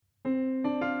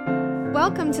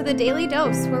Welcome to the Daily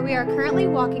Dose, where we are currently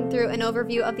walking through an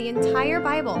overview of the entire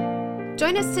Bible.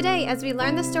 Join us today as we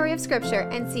learn the story of Scripture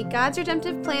and see God's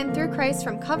redemptive plan through Christ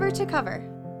from cover to cover.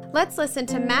 Let's listen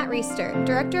to Matt Reisetter,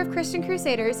 Director of Christian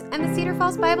Crusaders and the Cedar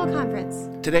Falls Bible Conference.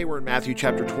 Today we're in Matthew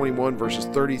chapter 21, verses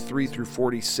 33 through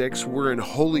 46. We're in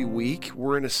Holy Week.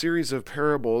 We're in a series of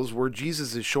parables where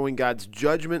Jesus is showing God's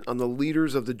judgment on the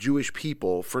leaders of the Jewish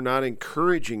people for not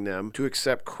encouraging them to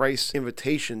accept Christ's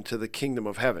invitation to the kingdom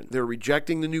of heaven. They're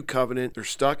rejecting the new covenant. They're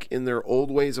stuck in their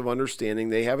old ways of understanding.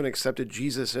 They haven't accepted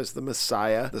Jesus as the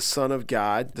Messiah, the Son of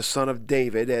God, the Son of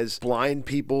David, as blind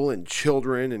people and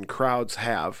children and crowds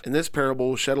have. And this parable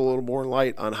will shed a little more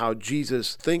light on how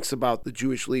Jesus thinks about the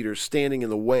Jewish leaders standing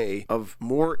in the way of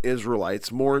more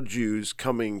Israelites, more Jews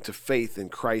coming to faith in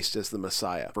Christ as the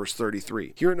Messiah. Verse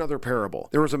 33. Hear another parable.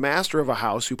 There was a master of a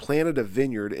house who planted a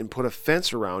vineyard and put a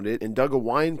fence around it and dug a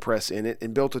wine press in it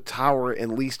and built a tower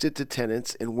and leased it to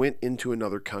tenants and went into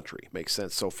another country. Makes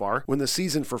sense so far? When the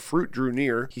season for fruit drew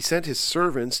near, he sent his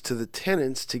servants to the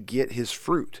tenants to get his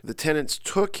fruit. The tenants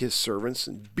took his servants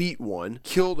and beat one,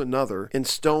 killed another, and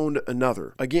stoned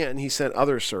another. Again, he sent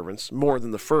other servants, more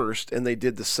than the first, and they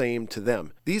did the same to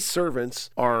them. These servants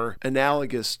are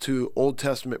analogous to Old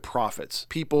Testament prophets,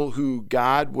 people who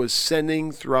God was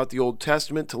sending throughout the Old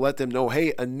Testament to let them know,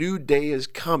 hey, a new day is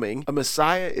coming, a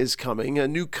Messiah is coming, a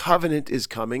new covenant is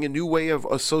coming, a new way of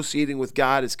associating with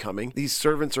God is coming. These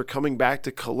servants are coming back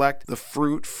to collect the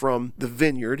fruit from the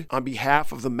vineyard on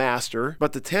behalf of the master,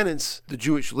 but the tenants, the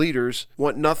Jewish leaders,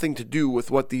 want nothing to do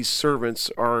with what these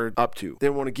servants are up to. They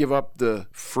want to give up the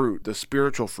fruit, the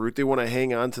spiritual fruit. They want to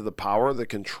hang on to the power, the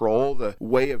control, the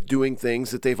way of doing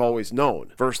things that they've always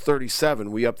known. Verse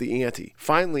 37, we up the ante.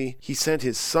 Finally, he sent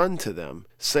his son to them,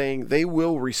 saying, they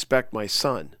will respect my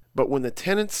son. But when the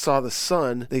tenants saw the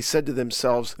son, they said to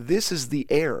themselves, this is the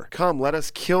heir. Come, let us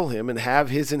kill him and have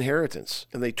his inheritance.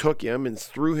 And they took him and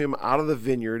threw him out of the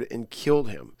vineyard and killed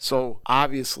him. So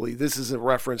obviously, this is a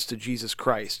reference to Jesus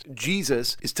Christ.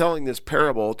 Jesus is telling this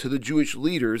parable to the Jewish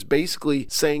leaders, basically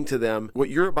saying to them, what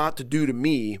you're about to do to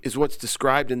me is what's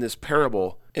described in this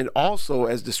parable. And also,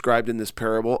 as described in this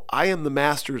parable, I am the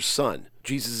master's son.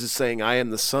 Jesus is saying, I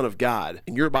am the Son of God,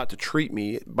 and you're about to treat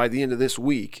me by the end of this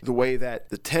week the way that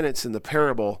the tenants in the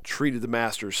parable treated the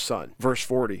master's son. Verse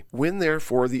 40, when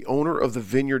therefore the owner of the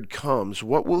vineyard comes,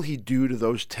 what will he do to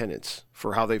those tenants?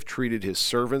 For how they've treated his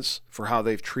servants, for how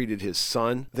they've treated his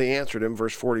son? They answered him,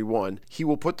 verse 41, he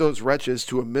will put those wretches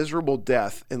to a miserable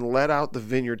death and let out the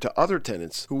vineyard to other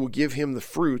tenants who will give him the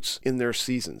fruits in their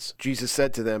seasons. Jesus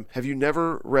said to them, have you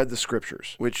never read the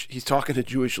scriptures? Which he's talking to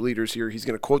Jewish leaders here. He's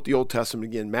going to quote the Old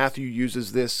Testament again. Matthew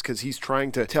uses this because he's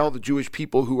trying to tell the Jewish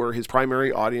people who are his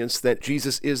primary audience that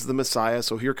Jesus is the Messiah.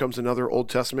 So here comes another Old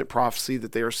Testament prophecy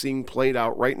that they are seeing played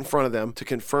out right in front of them to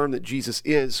confirm that Jesus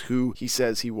is who he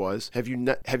says he was. Have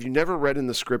you never read in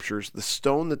the scriptures, the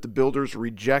stone that the builders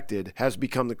rejected has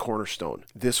become the cornerstone?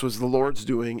 This was the Lord's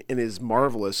doing and is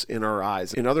marvelous in our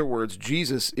eyes. In other words,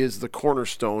 Jesus is the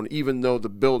cornerstone, even though the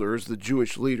builders, the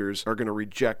Jewish leaders, are going to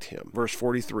reject him. Verse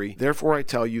 43, therefore I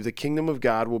tell you, the kingdom of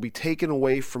God will be taken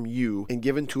away from you and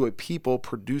given to a people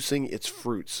producing its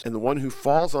fruits. And the one who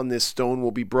falls on this stone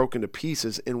will be broken to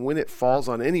pieces, and when it falls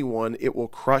on anyone, it will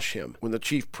crush him. When the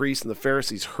chief priests and the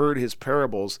Pharisees heard his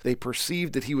parables, they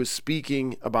perceived that he was speaking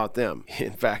about them.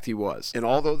 In fact, he was. And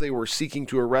although they were seeking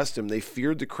to arrest him, they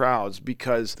feared the crowds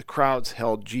because the crowds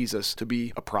held Jesus to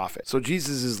be a prophet. So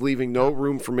Jesus is leaving no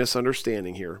room for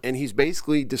misunderstanding here. And he's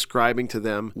basically describing to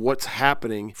them what's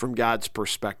happening from God's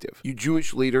perspective. You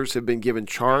Jewish leaders have been given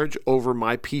charge over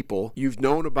my people. You've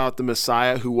known about the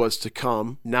Messiah who was to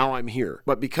come. Now I'm here.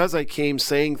 But because I came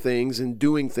saying things and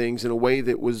doing things in a way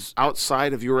that was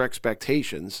outside of your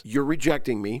expectations, you're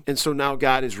rejecting me. And so now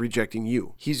God is rejecting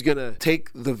you. He's going to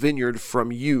take the vineyard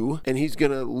from you, and he's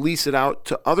going to lease it out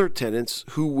to other tenants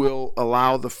who will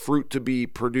allow the fruit to be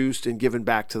produced and given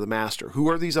back to the master. Who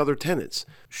are these other tenants?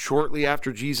 Shortly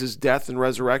after Jesus' death and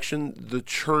resurrection, the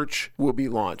church will be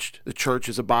launched. The church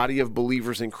is a body of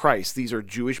believers in Christ. These are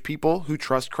Jewish people who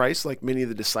trust Christ, like many of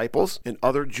the disciples, and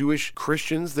other Jewish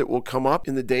Christians that will come up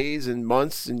in the days and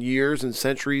months and years and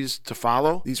centuries to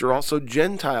follow. These are also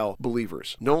Gentile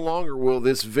believers. No longer will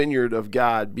this vineyard of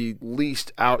God be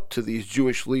leased out to these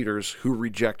Jewish leaders who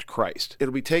reject Christ.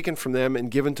 It'll be taken from them and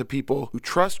given to people who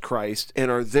trust Christ and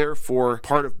are therefore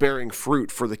part of bearing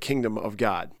fruit for the kingdom of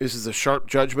God. This is a sharp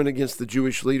judgment judgment against the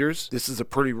Jewish leaders. This is a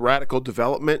pretty radical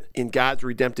development in God's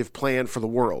redemptive plan for the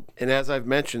world. And as I've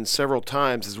mentioned several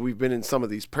times as we've been in some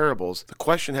of these parables, the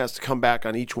question has to come back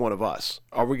on each one of us.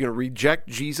 Are we going to reject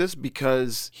Jesus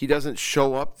because he doesn't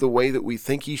show up the way that we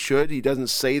think he should? He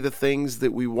doesn't say the things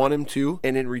that we want him to,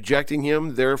 and in rejecting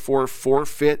him, therefore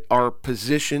forfeit our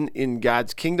position in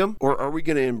God's kingdom? Or are we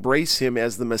going to embrace him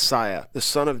as the Messiah, the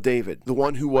Son of David, the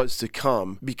one who was to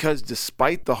come? Because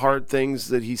despite the hard things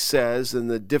that he says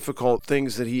and the difficult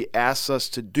things that he asks us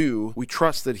to do, we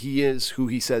trust that he is who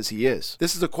he says he is.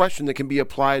 This is a question that can be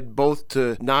applied both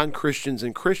to non-Christians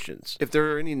and Christians. If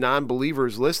there are any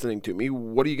non-believers listening to me,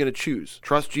 what are you going to choose?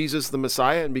 Trust Jesus the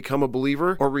Messiah and become a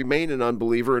believer, or remain an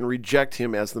unbeliever and reject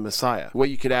him as the Messiah? The way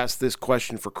you could ask this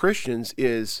question for Christians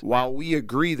is, while we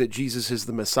agree that Jesus is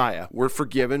the Messiah, we're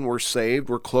forgiven, we're saved,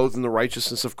 we're clothed in the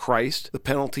righteousness of Christ, the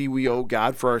penalty we owe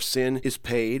God for our sin is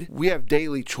paid, we have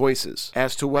daily choices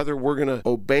as to whether we're going to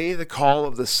obey the call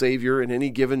of the Savior in any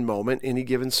given moment, any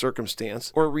given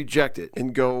circumstance, or reject it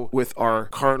and go with our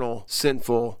carnal,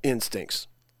 sinful instincts.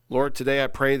 Lord, today I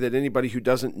pray that anybody who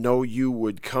doesn't know you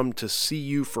would come to see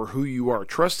you for who you are,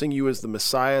 trusting you as the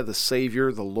Messiah, the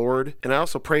Savior, the Lord. And I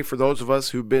also pray for those of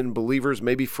us who've been believers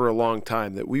maybe for a long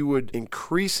time, that we would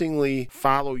increasingly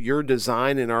follow your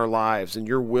design in our lives and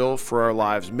your will for our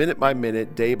lives, minute by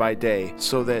minute, day by day,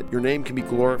 so that your name can be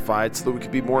glorified, so that we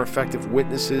can be more effective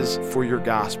witnesses for your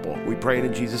gospel. We pray it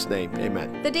in Jesus' name.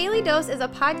 Amen. The Daily Dose is a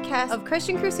podcast of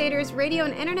Christian Crusaders radio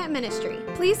and internet ministry.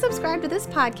 Please subscribe to this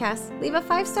podcast, leave a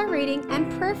 5-star rating,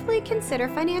 and prayerfully consider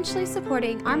financially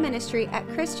supporting our ministry at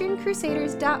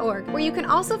ChristianCrusaders.org, where you can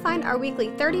also find our weekly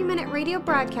 30-minute radio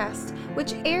broadcast,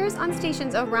 which airs on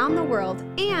stations around the world,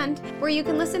 and where you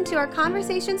can listen to our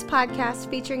Conversations podcast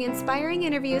featuring inspiring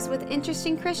interviews with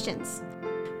interesting Christians.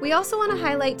 We also want to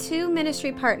highlight 2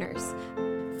 ministry partners.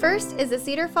 First is the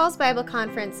Cedar Falls Bible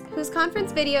Conference, whose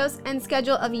conference videos and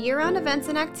schedule of year-round events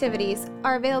and activities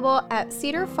are available at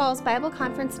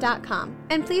cedarfallsbibleconference.com.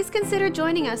 And please consider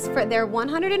joining us for their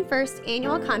 101st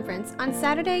annual conference on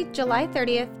Saturday, July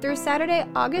 30th through Saturday,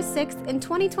 August 6th in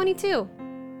 2022.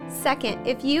 Second,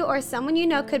 if you or someone you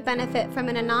know could benefit from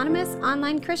an anonymous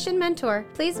online Christian mentor,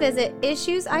 please visit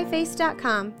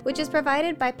issuesiface.com, which is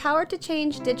provided by Power to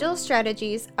Change Digital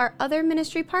Strategies, our other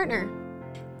ministry partner.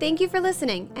 Thank you for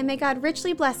listening, and may God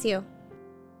richly bless you.